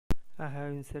I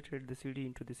have inserted the CD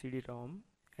into the CD-ROM.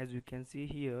 As you can see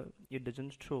here, it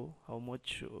doesn't show how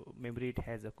much memory it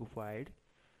has occupied.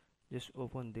 Just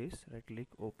open this, right click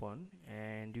open,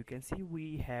 and you can see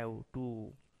we have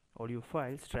two audio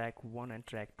files, track 1 and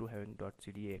track 2, having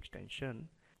 .cda extension.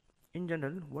 In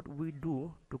general, what we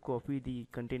do to copy the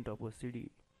content of a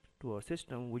CD to our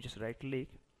system, we just right click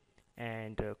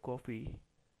and copy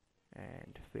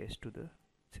and paste to the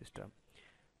system.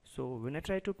 So when I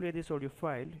try to play this audio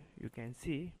file, you can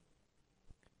see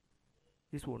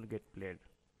this won't get played.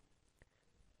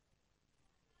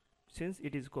 Since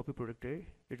it is copy protected,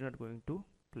 it's not going to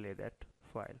play that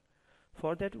file.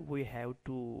 For that, we have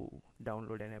to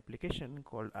download an application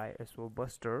called ISO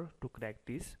Buster to crack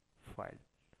this file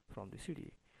from the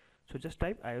CD. So just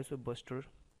type ISO Buster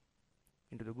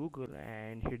into the Google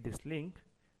and hit this link,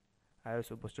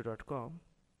 isobuster.com.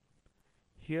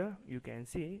 Here you can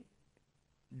see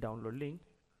download link.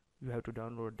 You have to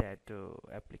download that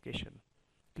application.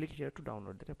 Click here to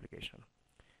download that application.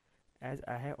 As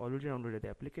I have already downloaded the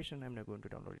application, I'm not going to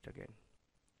download it again.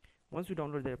 Once you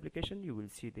download the application, you will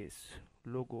see this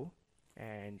logo,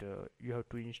 and you have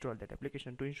to install that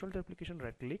application. To install the application,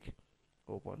 right click,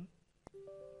 open,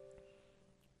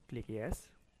 click yes,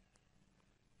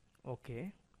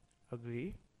 okay,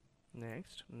 agree,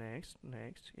 next,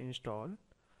 install,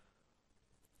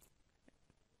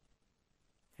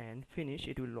 and finish.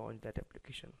 It will launch that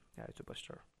application, ISO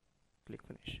Buster. Click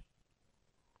finish.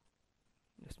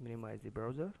 Just minimize the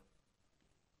browser.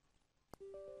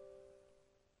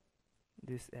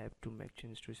 This app to make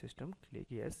changes to the system, click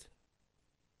yes,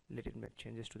 let it make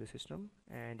changes to the system,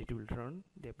 and it will run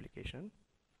the application.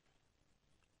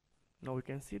 Now we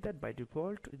can see that by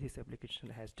default this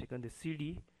application has taken the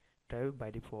CD drive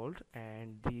by default,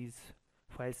 and these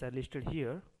files are listed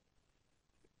here.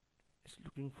 It's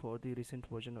looking for the recent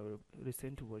version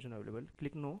available.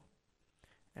 Click no,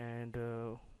 and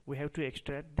we have to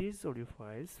extract these audio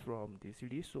files from the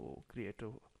CD. So create a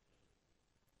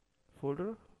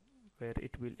folder where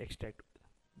it will extract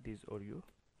these audio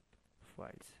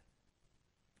files.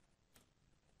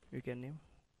 You can name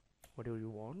whatever you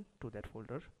want to that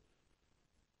folder.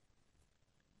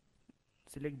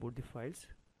 Select both the files,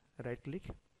 right click,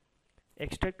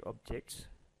 extract objects.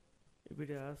 If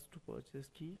it asks to purchase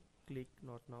key, click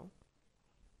not now.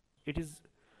 It is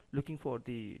looking for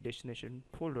the destination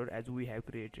folder, as we have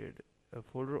created a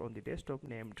folder on the desktop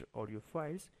named audio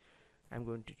files. I'm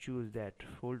going to choose that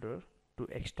folder to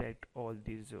extract all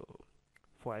these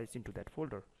files into that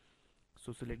folder.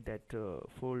 So select that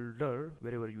folder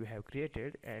wherever you have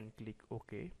created and click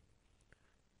OK.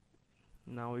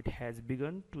 Now it has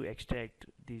begun to extract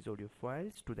these audio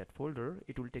files to that folder.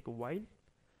 It will take a while.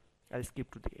 I'll skip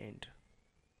to the end.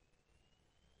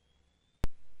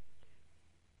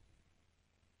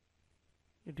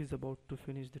 It is about to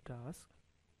finish the task.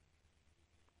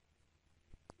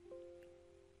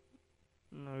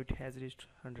 Now it has reached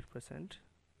 100%.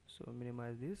 So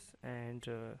minimize this, and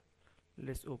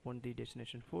let's open the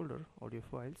destination folder, audio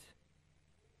files.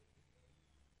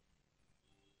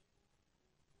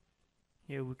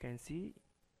 Here we can see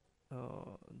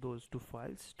those two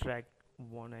files, track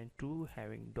 1 and 2,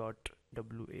 having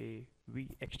 .wav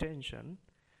extension.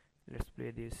 Let's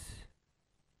play this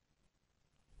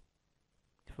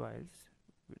files,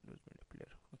 Windows Media Player.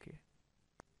 Okay,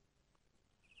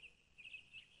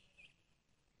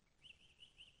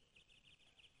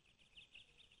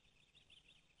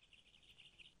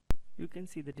 you can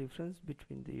see the difference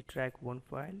between the track 1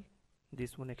 file,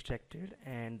 this one extracted,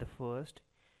 and the first.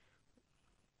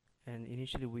 And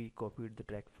initially we copied the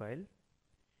track file.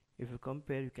 If you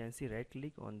compare, you can see right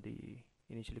click on the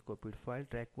initially copied file,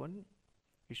 track 1.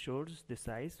 It shows the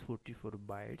size 44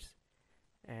 bytes,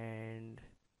 and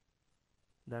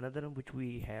the another one which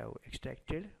we have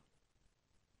extracted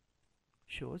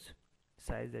shows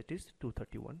size that is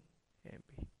 231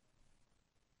 MB.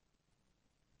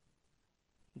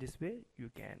 This way you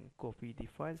can copy the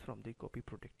files from the copy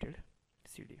protected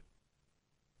CD.